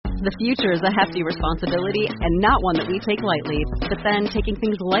The future is a hefty responsibility and not one that we take lightly. But then, taking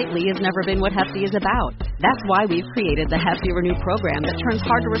things lightly has never been what Hefty is about. That's why we've created the Hefty Renew program that turns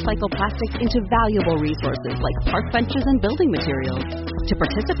hard-to-recycle plastics into valuable resources like park benches and building materials. To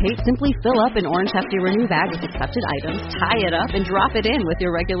participate, simply fill up an orange Hefty Renew bag with accepted items, tie it up, and drop it in with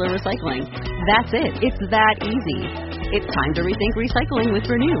your regular recycling. That's it. It's that easy. It's time to rethink recycling with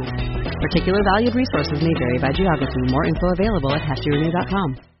Renew. Particular valued resources may vary by geography. More info available at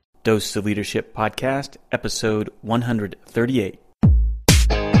heftyrenew.com. Dose of Leadership Podcast, episode 138.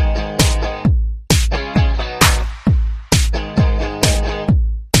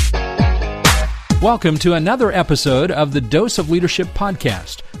 Welcome to another episode of the Dose of Leadership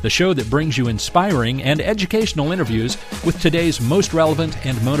Podcast, the show that brings you inspiring and educational interviews with today's most relevant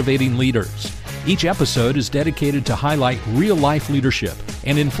and motivating leaders. Each episode is dedicated to highlight real-life leadership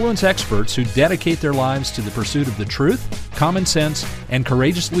and influence experts who dedicate their lives to the pursuit of the truth, common sense, and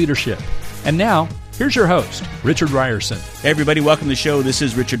courageous leadership. And now, here's your host, Richard Ryerson. Hey everybody, welcome to the show. This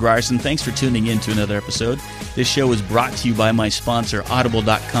is Richard Ryerson. Thanks for tuning in to another episode. This show is brought to you by my sponsor,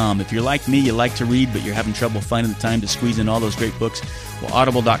 Audible.com. If you're like me, you like to read, but you're having trouble finding the time to squeeze in all those great books, well,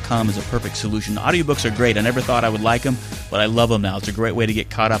 Audible.com is a perfect solution. Audiobooks are great. I never thought I would like them, but I love them now. It's a great way to get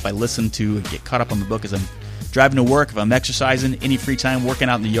caught up. I listen to get caught up on the book as I'm driving to work, if I'm exercising, any free time, working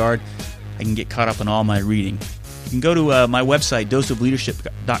out in the yard, I can get caught up on all my reading. You can go to my website,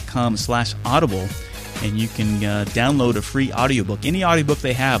 doseofleadership.com/audible, and you can download a free audiobook. Any audiobook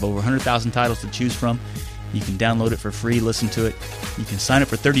they have, over 100,000 titles to choose from. You can download it for free, listen to it. You can sign up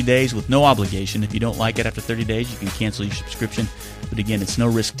for 30 days with no obligation. If you don't like it after 30 days, you can cancel your subscription. But again, it's no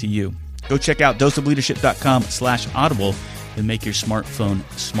risk to you. Go check out doseofleadership.com/audible and make your smartphone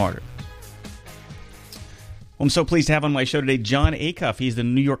smarter. Well, I'm so pleased to have on my show today Jon Acuff. He's the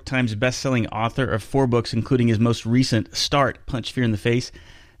New York Times bestselling author of 4 books, including his most recent, Start, Punch Fear in the Face,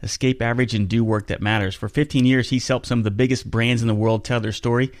 Escape Average, and Do Work That Matters. For 15 years, he's helped some of the biggest brands in the world tell their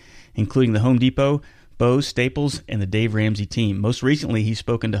story, including the Home Depot, Bose, Staples, and the Dave Ramsey team. Most recently, he's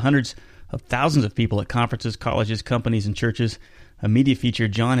spoken to hundreds of thousands of people at conferences, colleges, companies, and churches. A media feature,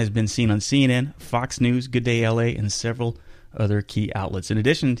 Jon has been seen on CNN, Fox News, Good Day LA, and several other key outlets. In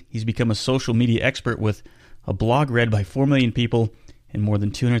addition, he's become a social media expert with a blog read by 4 million people and more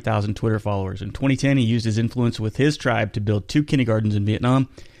than 200,000 Twitter followers. In 2010, he used his influence with his tribe to build 2 kindergartens in Vietnam,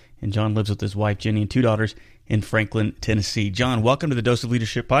 and Jon lives with his wife, Jenny, and 2 daughters in Franklin, Tennessee. Jon, welcome to the Dose of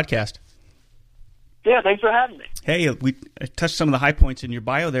Leadership Podcast. Yeah, thanks for having me. Hey, we touched some of the high points in your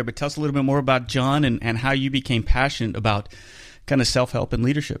bio there, but tell us a little bit more about Jon and how you became passionate about kind of self-help and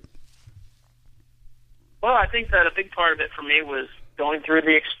leadership. Well, I think that a big part of it for me was going through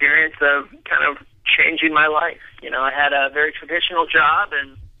the experience of kind of changing my life. You know, I had a very traditional job,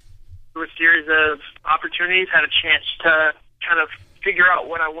 and through a series of opportunities, had a chance to kind of figure out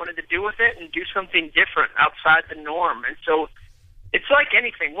what I wanted to do with it and do something different outside the norm. And so it's like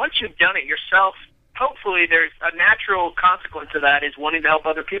anything. Once you've done it yourself, hopefully there's a natural consequence of that is wanting to help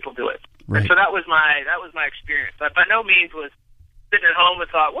other people do it. Right. And so that was my experience. I by no means was sitting at home and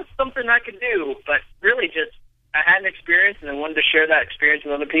thought, what's something I can do? But really just I had an experience and I wanted to share that experience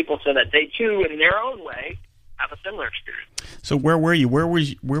with other people so that they too, in their own way, have a similar experience. So where were you? Where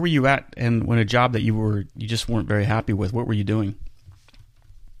were you at? And when a job that you just weren't very happy with, what were you doing?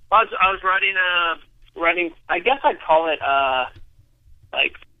 I was writing. I guess I'd call it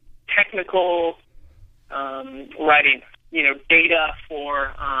like technical writing. You know, data for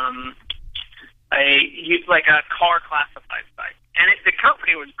a car classified site. And the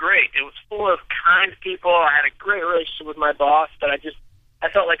company was great. It was full of kind people. I had a great relationship with my boss, but I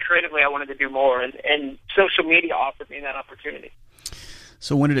felt like creatively I wanted to do more, and social media offered me that opportunity.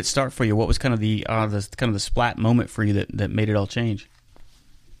 So when did it start for you? What was kind of the splat moment for you that made it all change?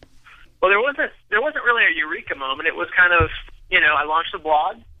 Well, there wasn't really a eureka moment. It was kind of, I launched a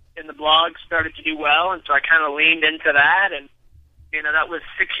blog, and the blog started to do well, and so I kind of leaned into that, and that was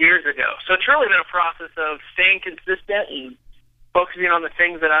 6 years ago. So it's really been a process of staying consistent and focusing on the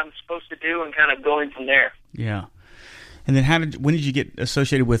things that I'm supposed to do and kind of going from there. Yeah. And then when did you get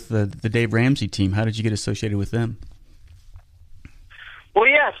associated with the Dave Ramsey team? How did you get associated with them? Well,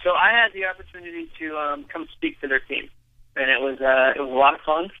 yeah, so I had the opportunity to come speak to their team, and it was a lot of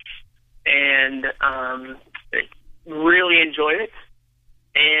fun, and really enjoyed it.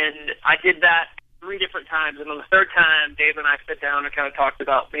 And I did that 3 different times, and on the 3rd time, Dave and I sat down and kind of talked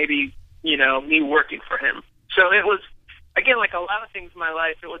about maybe, me working for him. So it was, again, like a lot of things in my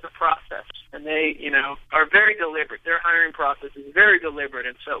life, it was a process, and they, are very deliberate. Their hiring process is very deliberate,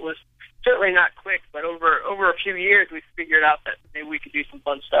 and so it was certainly not quick, but over a few years, we figured out that maybe we could do some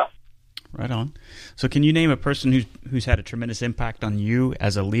fun stuff. Right on. So can you name a person who's had a tremendous impact on you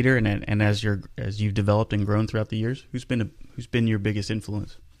as a leader and as you've developed and grown throughout the years? Who's been your biggest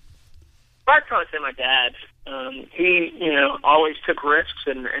influence? Well, I'd probably say my dad. He, always took risks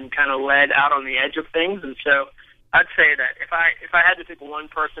and kind of led out on the edge of things. And so I'd say that if I had to pick one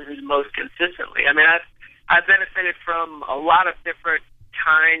person who's most consistently, I mean, I've benefited from a lot of different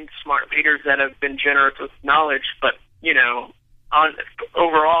kind, smart leaders that have been generous with knowledge, but,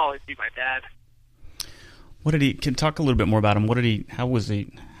 overall, it'd be my dad. What did he? Can talk a little bit more about him? What did he? How was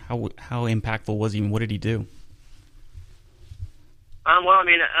he? How impactful was he? And what did he do?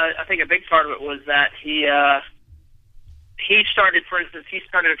 I think a big part of it was that he started, for instance,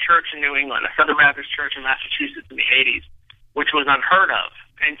 a church in New England, a Southern Baptist church in Massachusetts in the 80s, which was unheard of.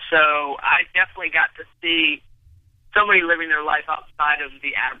 And so I definitely got to see somebody living their life outside of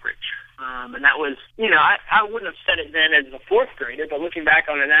the average. And that was, I wouldn't have said it then as a fourth grader, but looking back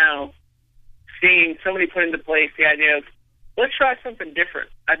on it now, seeing somebody put into place the idea of, let's try something different,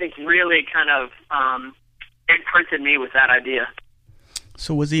 I think really kind of imprinted me with that idea.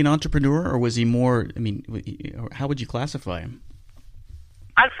 So was he an entrepreneur, or was he more, how would you classify him?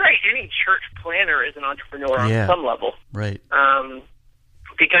 I'd say any church planner is an entrepreneur on some level. Right.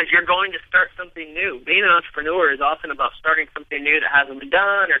 Because you're going to start something new. Being an entrepreneur is often about starting something new that hasn't been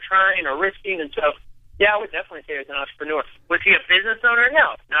done or trying or risking. And so, I would definitely say he was an entrepreneur. Was he a business owner?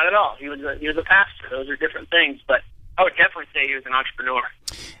 No, not at all. He was a pastor. Those are different things. But I would definitely say he was an entrepreneur.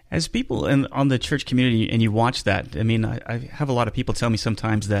 As people on the church community, and you watch that, I have a lot of people tell me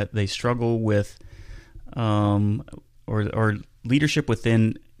sometimes that they struggle with or leadership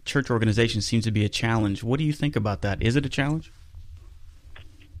within church organizations seems to be a challenge. What do you think about that? Is it a challenge?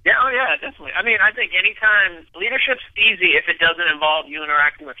 Yeah, definitely. I think anytime leadership's easy if it doesn't involve you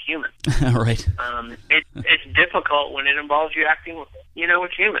interacting with humans. Right. It's difficult when it involves you acting with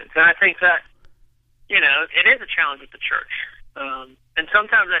humans. And I think that, it is a challenge with the church. And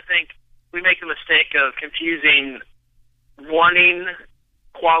sometimes I think we make the mistake of confusing wanting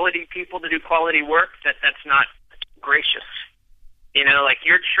quality people to do quality work that's not gracious. Like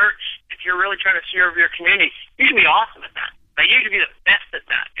your church, if you're really trying to serve your community, you should be awesome at that. Like you should be the best at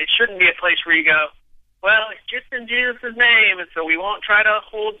that. It shouldn't be a place where you go, well, it's just in Jesus' name, and so we won't try to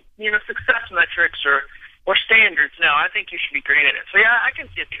hold, success metrics or standards. No, I think you should be great at it. So, I can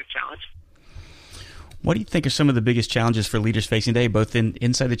see it being a challenge. What do you think are some of the biggest challenges for leaders facing today, both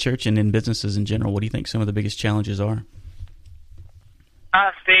inside the church and in businesses in general? What do you think some of the biggest challenges are?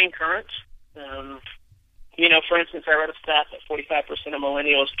 Staying current. For instance, I read a stat that 45% of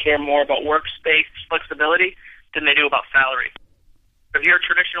millennials care more about workspace flexibility than they do about salary. If you're a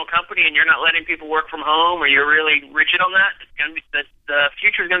traditional company and you're not letting people work from home, or you're really rigid on that, it's going to be the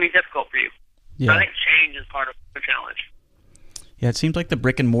future is going to be difficult for you. Yeah. So I think change is part of the challenge. Yeah, it seems like the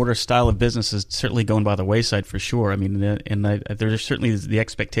brick and mortar style of business is certainly going by the wayside for sure. There's certainly the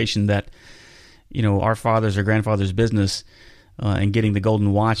expectation that our father's or grandfather's business and getting the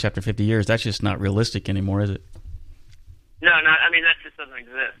golden watch after 50 years, that's just not realistic anymore, is it? No, that just doesn't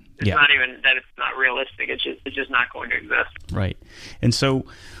exist. It's not even that it's not realistic. It's just not going to exist. Right. And so,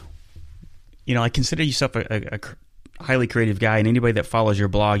 I consider yourself a highly creative guy, and anybody that follows your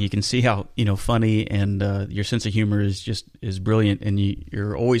blog, you can see how, funny and your sense of humor is brilliant, and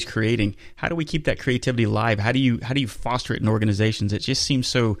you're always creating. How do we keep that creativity alive? How do you foster it in organizations? It just seems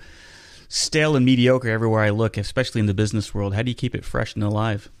so stale and mediocre everywhere I look, especially in the business world. How do you keep it fresh and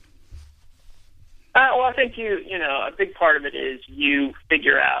alive? Well, I think a big part of it is you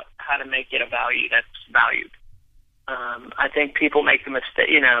figure out how to make it a value that's valued. I think people make the mistake,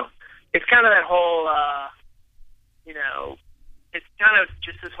 it's kind of that whole, it's kind of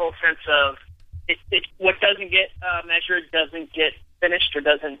just this whole sense of what doesn't get measured doesn't get finished or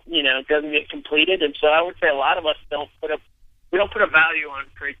doesn't get completed. And so I would say a lot of us don't put a value on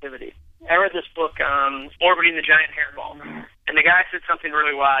creativity. I read this book, Orbiting the Giant Hairball, and the guy said something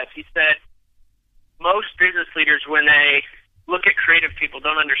really wise. He said, most business leaders, when they look at creative people,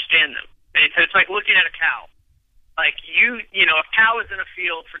 don't understand them. And he said it's like looking at a cow. Like a cow is in a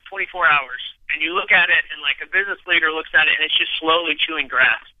field for 24 hours, and you look at it, and like a business leader looks at it, and it's just slowly chewing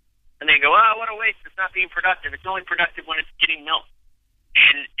grass. And they go, oh, what a waste. It's not being productive. It's only productive when it's getting milk.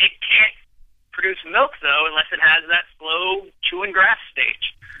 And it can't produce milk, though, unless it has that slow chewing grass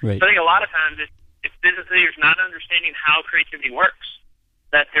stage. Right. So I think a lot of times it's business leaders not understanding how creativity works,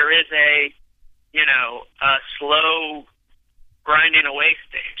 that there is a slow grinding away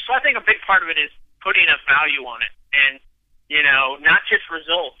stage. So I think a big part of it is putting a value on it, and not just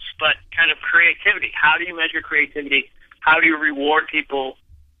results, but kind of creativity. How do you measure creativity? How do you reward people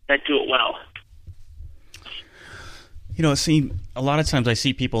that do it well? A lot of times I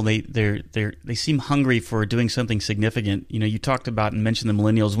see people, they seem hungry for doing something significant. You talked about and mentioned the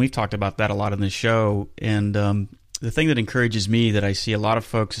millennials, and we've talked about that a lot in the show. And the thing that encourages me, that I see a lot of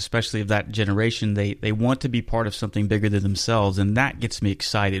folks, especially of that generation, they want to be part of something bigger than themselves, and that gets me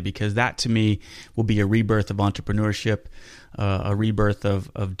excited, because that to me will be a rebirth of entrepreneurship, a rebirth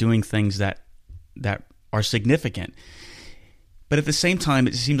of doing things that are significant. But at the same time,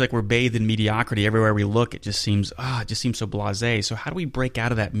 it seems like we're bathed in mediocrity everywhere we look. It just seems so blasé. So how do we break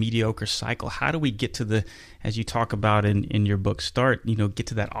out of that mediocre cycle? How do we get to the, as you talk about in your book, get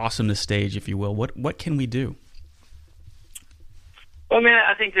to that awesomeness stage, if you will? What can we do? Well,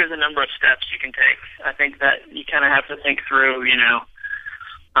 I think there's a number of steps you can take. I think that you kind of have to think through,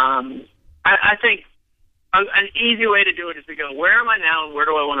 I think an easy way to do it is to go, where am I now and where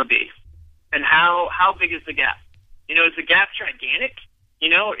do I want to be? And how big is the gap? Is the gap gigantic?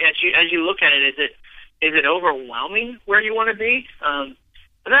 As you look at it, is it overwhelming where you want to be? And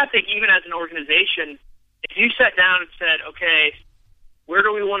I think even as an organization, if you sat down and said, okay, where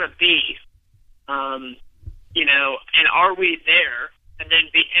do we want to be? And are we there? And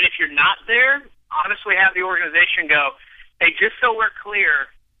if you're not there, honestly have the organization go, hey, just so we're clear,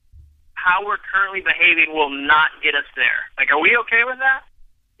 how we're currently behaving will not get us there. Like, are we okay with that?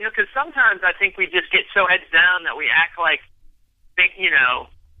 Because sometimes I think we just get so heads down that we act like,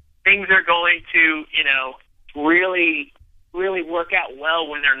 things are going to, really, really work out well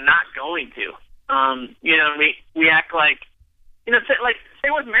when they're not going to. We act like, say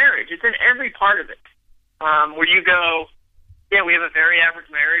with marriage, it's in every part of it, where you go, yeah, we have a very average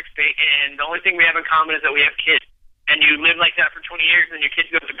marriage, and the only thing we have in common is that we have kids. And you live like that for 20 years, and your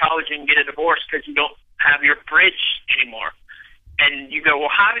kids go to college and get a divorce because you don't have your bridge anymore. And you go,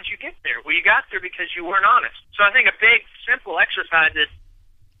 well, how did you get there? Well, you got there because you weren't honest. So I think a big, simple exercise is,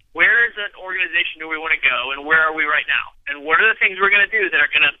 where is an organization do we want to go, and where are we right now? And what are the things we're going to do that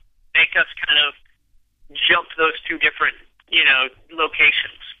are going to make us kind of jump those two different,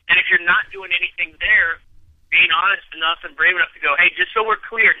 locations? And if you're not doing anything there, being honest enough and brave enough to go, hey, just so we're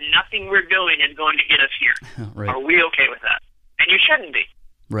clear, nothing we're doing is going to get us here. Right. Are we okay with that? And you shouldn't be.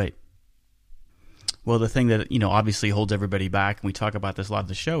 Right. Well, the thing that, obviously holds everybody back, and we talk about this a lot of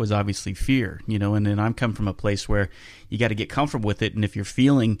the show, is obviously fear, and then I'm come from a place where you got to get comfortable with it. And if you're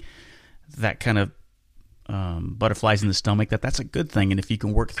feeling that kind of butterflies in the stomach, that's a good thing. And if you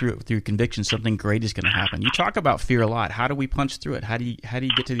can work through it with your conviction, something great is going to happen. You talk about fear a lot. How do we punch through it? How do you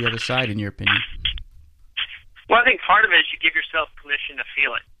get to the other side, in your opinion? Well, I think part of it is you give yourself permission to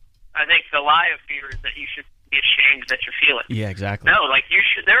feel it. I think the lie of fear is that you should be ashamed that you feel it. Yeah, exactly. No, you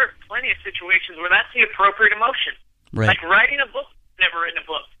should. There are plenty of situations where that's the appropriate emotion. Right. Like writing a book, never written a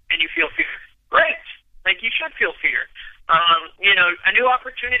book, and you feel fear. Great. You should feel fear. A new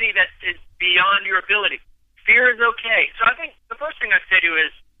opportunity that is beyond your ability. Fear is okay. So I think the first thing I'd say to you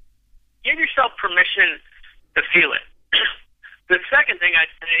is give yourself permission to feel it. The second thing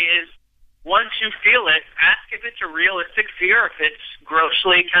I'd say is, once you feel it, ask if it's a realistic fear, if it's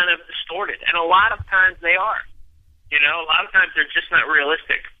grossly kind of distorted. And a lot of times they are. A lot of times they're just not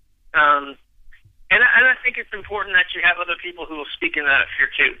realistic. And I think it's important that you have other people who will speak in that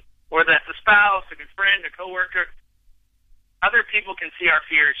fear too. Or that's a spouse, a good friend, a coworker. Other people can see our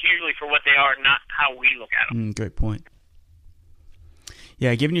fears usually for what they are, not how we look at them. Great point.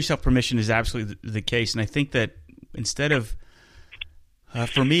 Yeah, giving yourself permission is absolutely the case. And I think that instead of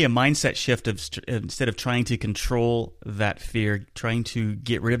for me, a mindset shift of instead of trying to control that fear, trying to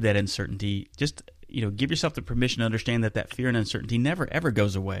get rid of that uncertainty, just give yourself the permission to understand that fear and uncertainty never ever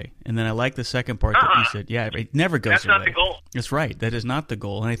goes away. And then I like the second part that you said. Yeah, it never goes away. That's not the goal. That's right. That is not the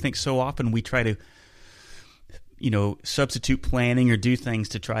goal. And I think so often we try to, substitute planning or do things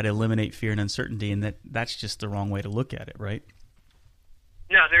to try to eliminate fear and uncertainty, and that's just the wrong way to look at it, right?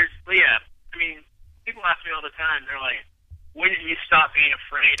 No, people ask me all the time. They're like, when did you stop being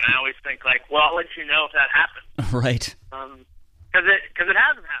afraid? And I always think well, I'll let you know if that happens. Right. Because it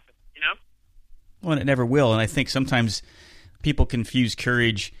hasn't happened, Well, and it never will. And I think sometimes people confuse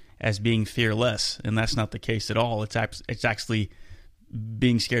courage as being fearless, and that's not the case at all. It's actually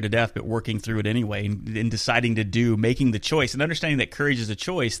being scared to death, but working through it anyway, and deciding to do, making the choice, and understanding that courage is a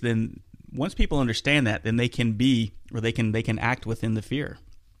choice. Then once people understand that, then they can be, or they can act within the fear.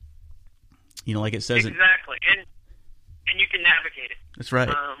 Like it says. Exactly. And you can navigate it. That's right.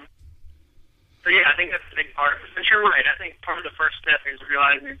 So yeah, I think that's a big part of it. But you're right. I think part of the first step is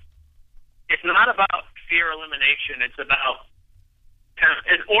realizing it's not about fear elimination. It's about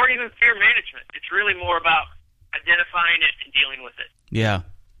or even fear management. It's really more about identifying it and dealing with it. Yeah.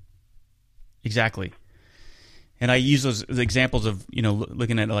 Exactly. And I use those examples of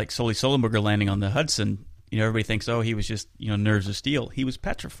looking at like Sully Sullenberger landing on the Hudson. everybody thinks, oh, he was just, nerves of steel. He was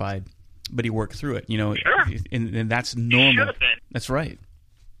petrified, but he worked through it, Sure. and that's normal. He should have been. That's right.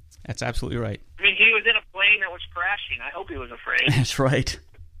 That's absolutely right. I mean, he was in a plane that was crashing. I hope he was afraid. That's right.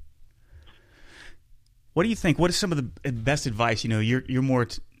 What do you think? What is some of the best advice? You're more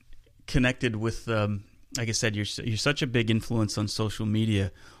connected with, like I said, you're such a big influence on social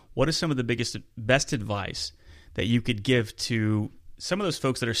media. What is some of the best advice that you could give to some of those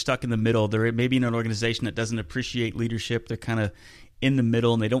folks that are stuck in the middle? They're maybe in an organization that doesn't appreciate leadership. They're kind of in the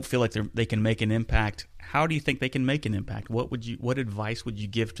middle and they don't feel like they can make an impact. How do you think they can make an impact? What advice would you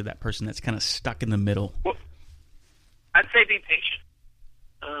give to that person that's kind of stuck in the middle? Well, I'd say be patient.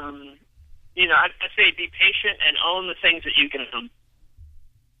 I'd say be patient and own the things that you can own.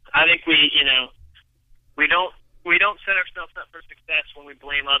 I think we don't set ourselves up for success when we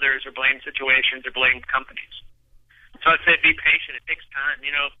blame others or blame situations or blame companies. So I'd say be patient. It takes time.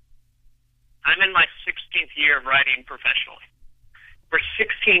 I'm in my 16th year of writing professionally. For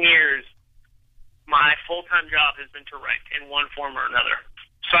 16 years, my full-time job has been to write in one form or another.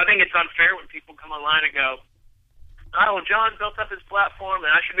 So I think it's unfair when people come online and go, oh, well, John built up his platform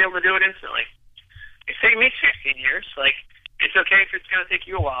and I should be able to do it instantly. It's taken me 16 years. It's okay if it's going to take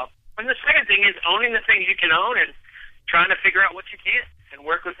you a while. And the second thing is owning the things you can own and trying to figure out what you can't and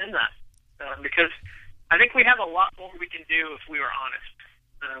work within that. Because I think we have a lot more we can do if we were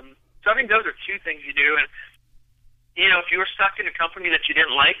honest. So I think those are two things you do. And, if you were stuck in a company that you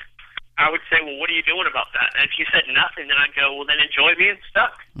didn't like, I would say, well, what are you doing about that? And if you said nothing, then I'd go, well, then enjoy being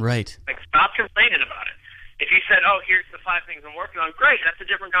stuck. Right. Stop complaining about it. If you said, oh, here's the 5 things I'm working on, great, that's a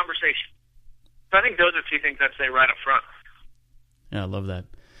different conversation. So I think those are two things I'd say right up front. Yeah, I love that.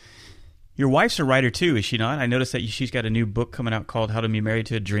 Your wife's a writer too, is she not? I noticed that she's got a new book coming out called How to Be Married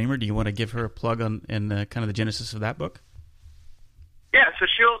to a Dreamer. Do you want to give her a plug on kind of the genesis of that book? Yeah, so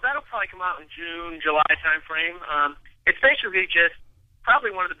that'll probably come out in June, July timeframe. It's basically just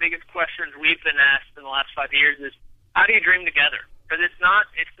probably one of the biggest questions we've been asked in the last 5 years is, how do you dream together? Because it's not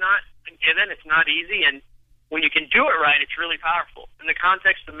a given, it's not easy, and when you can do it right, it's really powerful. In the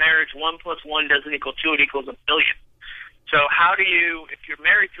context of marriage, 1 + 1 doesn't equal 2, it equals 1 billion. So how do you, if you're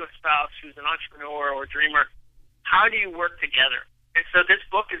married to a spouse who's an entrepreneur or a dreamer, how do you work together? And so this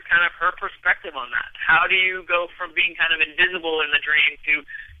book is kind of her perspective on that. How do you go from being kind of invisible in the dream to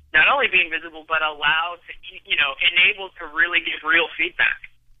not only being visible, but allowed to, enabled to really give real feedback?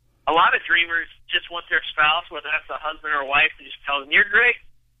 A lot of dreamers just want their spouse, whether that's a husband or a wife, to just tell them, you're great,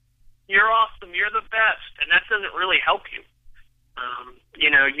 you're awesome, you're the best. And that doesn't really help you.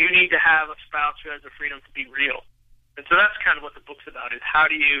 You need to have a spouse who has the freedom to be real. And so that's kind of what the book's about, is how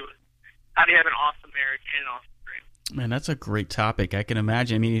do you have an awesome marriage and an awesome dream? Man, that's a great topic. I can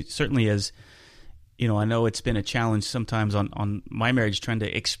imagine. I mean, certainly as, I know it's been a challenge sometimes on my marriage trying to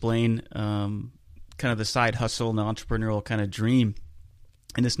explain kind of the side hustle and the entrepreneurial kind of dream.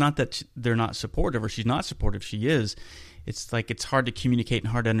 And it's not that they're not supportive or she's not supportive. She is. It's like it's hard to communicate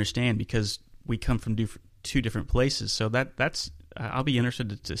and hard to understand because we come from two different places. So that's I'll be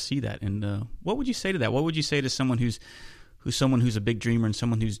interested to see that. And what would you say to that? What would you say to someone who's a big dreamer and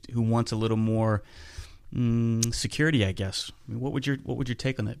someone who wants a little more security, I guess? I mean, what would your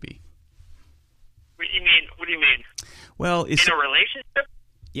take on that be? What do you mean? Well, it's in a relationship.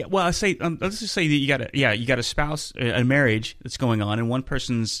 Yeah. Well, I say let's just say that you got a spouse, a marriage that's going on, and one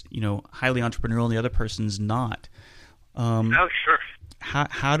person's highly entrepreneurial and the other person's not. Oh, sure.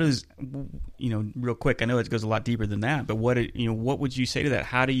 How does real quick? I know it goes a lot deeper than that, but what would you say to that?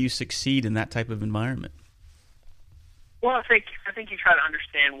 How do you succeed in that type of environment? Well, I think you try to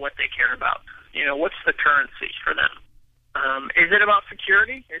understand what they care about. What's the currency for them? Is it about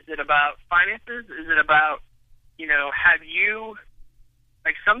security? Is it about finances? Is it about, have you,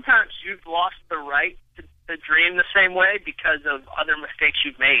 sometimes you've lost the right to dream the same way because of other mistakes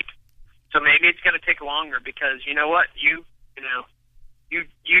you've made. So maybe it's going to take longer because you know what? You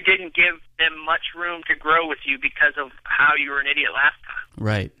didn't give them much room to grow with you because of how you were an idiot last time.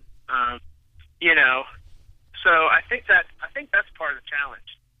 Right. So I think that's part of the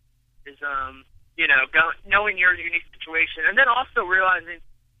challenge is, knowing your unique situation and then also realizing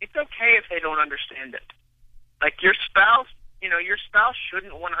it's okay if they don't understand it. Like your spouse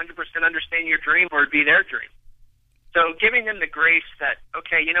shouldn't 100% understand your dream or be their dream. So giving them the grace that,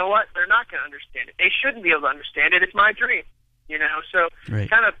 okay, you know what? They're not going to understand it. They shouldn't be able to understand it. It's my dream, So right.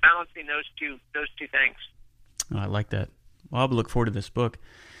 Kind of balancing those two things. Oh, I like that. Well, I'll look forward to this book.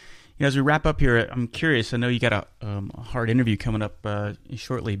 As we wrap up here, I'm curious. I know you got a hard interview coming up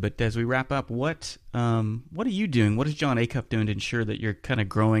shortly, but as we wrap up, what are you doing? What is Jon Acuff doing to ensure that you're kind of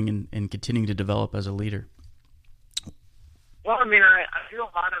growing and continuing to develop as a leader? Well, I mean, I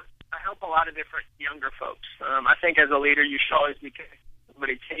help help a lot of different younger folks. I think as a leader, you should always be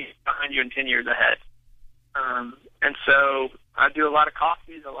somebody 10 years behind you and 10 years ahead. And so I do a lot of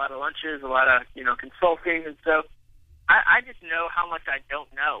coffees, a lot of lunches, a lot of, consulting. And so I just know how much I don't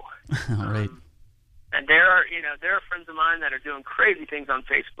know. Right. And there are friends of mine that are doing crazy things on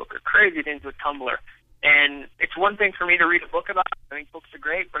Facebook or crazy things with Tumblr. And it's one thing for me to read a book about it. I think books are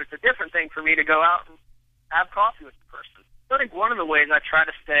great, but it's a different thing for me to go out and have coffee with the person. So I think one of the ways I try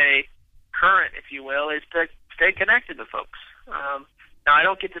to stay current, if you will, is to stay connected to folks. Now, I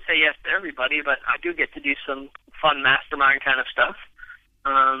don't get to say yes to everybody, but I do get to do some fun mastermind kind of stuff.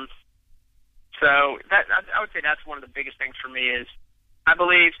 So I would say that's one of the biggest things for me is I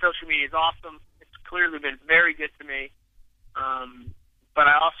believe social media is awesome. It's clearly been very good to me. But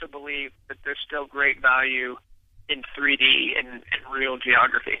I also believe that there's still great value in 3D and real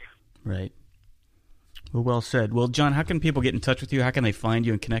geography. Right. Well said. Well, John, how can people get in touch with you? How can they find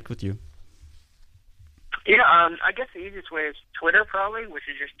you and connect with you? Yeah, I guess the easiest way is Twitter, probably, which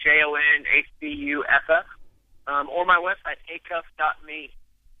is just JONHBUFF, or my website, acuff.me.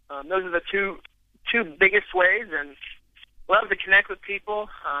 Those are the two biggest ways, and love to connect with people.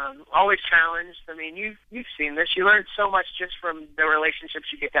 Always challenged. I mean, you've seen this. You learn so much just from the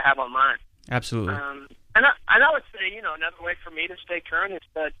relationships you get to have online. Absolutely. And I would say, another way for me to stay current is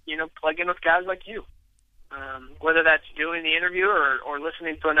to, plug in with guys like you. Whether that's doing the interview or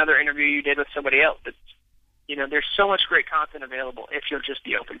listening to another interview you did with somebody else. It's, there's so much great content available if you'll just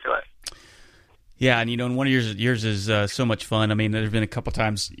be open to it. Yeah, and one of yours is so much fun. I mean, there's been a couple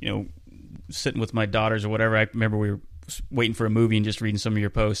times, sitting with my daughters or whatever. I remember we were waiting for a movie and just reading some of your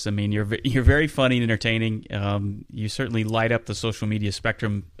posts. I mean, you're very funny and entertaining. You certainly light up the social media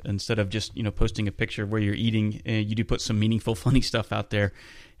spectrum instead of just posting a picture of where you're eating. You do put some meaningful, funny stuff out there,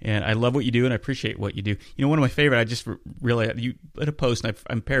 and I love what you do and I appreciate what you do. One of my favorite. I just realized you put a post, and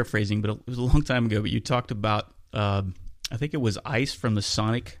I'm paraphrasing, but it was a long time ago. But you talked about I think it was ice from the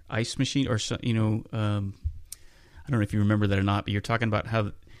Sonic ice machine, or I don't know if you remember that or not. But you're talking about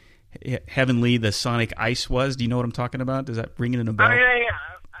how heavenly the Sonic ice was. Do you know what I'm talking about? Does that ring it in a bell? Oh, yeah.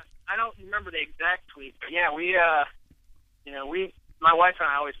 I don't remember the exact tweet, but yeah, my wife and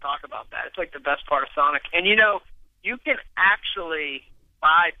I always talk about that. It's like the best part of Sonic. And you can actually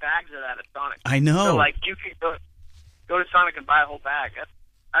buy bags of that at Sonic. I know. So like you can go to Sonic and buy a whole bag.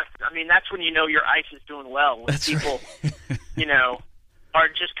 That's when your ice is doing well. When that's people, right. Are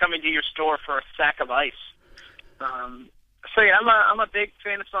just coming to your store for a sack of ice. So yeah, I'm a big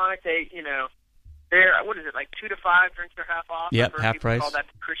fan of Sonic. They, they're what is it, like 2 to 5 drinks are half off. Yep, half price. Call that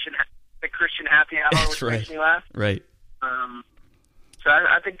the Christian happy hour, that's which right. makes me laugh. Right. So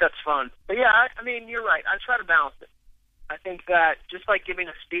I think that's fun. But yeah, I mean, you're right. I try to balance it. I think that just like giving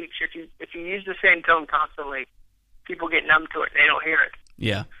a speech, if you use the same tone constantly, people get numb to it and they don't hear it.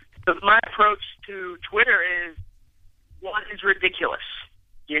 Yeah. So my approach to Twitter is, one is ridiculous.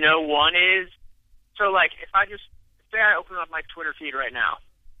 One is, so like if I just, say I open up my Twitter feed right now,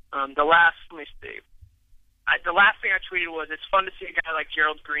 the last thing I tweeted was, it's fun to see a guy like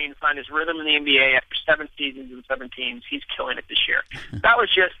Gerald Green find his rhythm in the NBA after 7 seasons and 7 teams. He's killing it this year. That was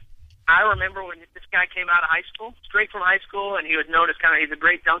just, I remember when this guy came out of high school, straight from high school, and he was known as he's a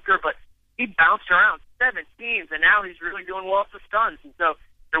great dunker, but he bounced around 7 teams, and now he's really doing well for Suns. And so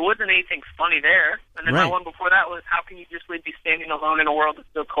there wasn't anything funny there. And then right. My one before that was, how can you just be standing alone in a world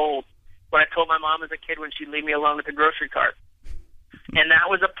that's so cold? What I told my mom as a kid when she'd leave me alone at the grocery cart. And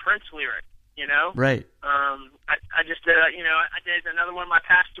that was a Prince lyric, Right. I just did, I did another one. My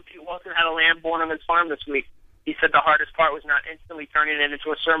pastor, Pete Wilson, had a lamb born on his farm this week. He said the hardest part was not instantly turning it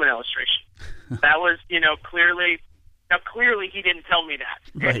into a sermon illustration. That was, clearly he didn't tell me that.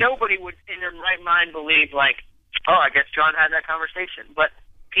 Right. And nobody would, in their right mind, believe, like, oh, I guess John had that conversation. But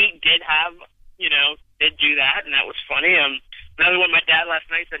Pete did have, did do that, and that was funny. Another one, my dad last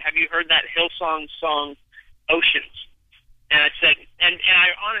night said, have you heard that Hillsong song, Oceans? And I said, and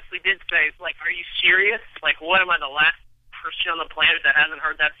I honestly did say, like, are you serious? Like, what, am I the last person on the planet that hasn't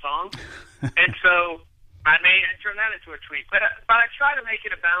heard that song? And so I turned that into a tweet. But I try to make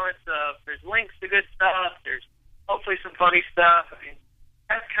it a balance of, there's links to good stuff, there's hopefully some funny stuff. I mean,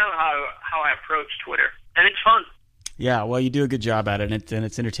 that's kind of how I approach Twitter. And it's fun. Yeah, well, you do a good job at it, and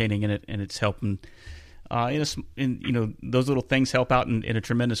it's entertaining, and it's helping. Those little things help out in a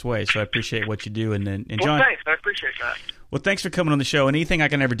tremendous way. So I appreciate what you do. And John, well, thanks. I appreciate that. Well, thanks for coming on the show. Anything I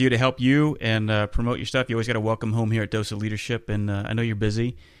can ever do to help you and promote your stuff, you always got a welcome home here at Dose of Leadership. And I know you're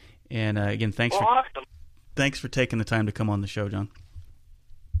busy. And again, thanks for taking the time to come on the show, John.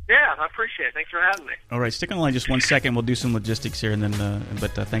 Yeah, I appreciate it. Thanks for having me. All right, stick on the line just 1 second. We'll do some logistics here, and then.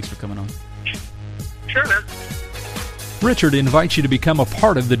 But thanks for coming on. Sure, man. Richard invites you to become a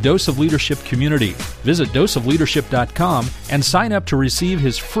part of the Dose of Leadership community. Visit doseofleadership.com and sign up to receive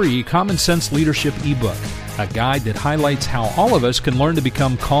his free Common Sense Leadership ebook, a guide that highlights how all of us can learn to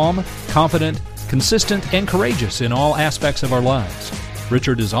become calm, confident, consistent, and courageous in all aspects of our lives.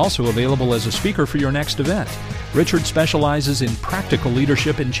 Richard is also available as a speaker for your next event. Richard specializes in practical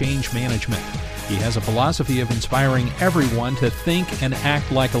leadership and change management. He has a philosophy of inspiring everyone to think and act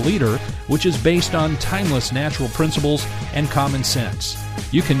like a leader, which is based on timeless natural principles and common sense.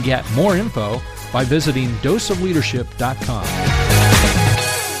 You can get more info by visiting doseofleadership.com.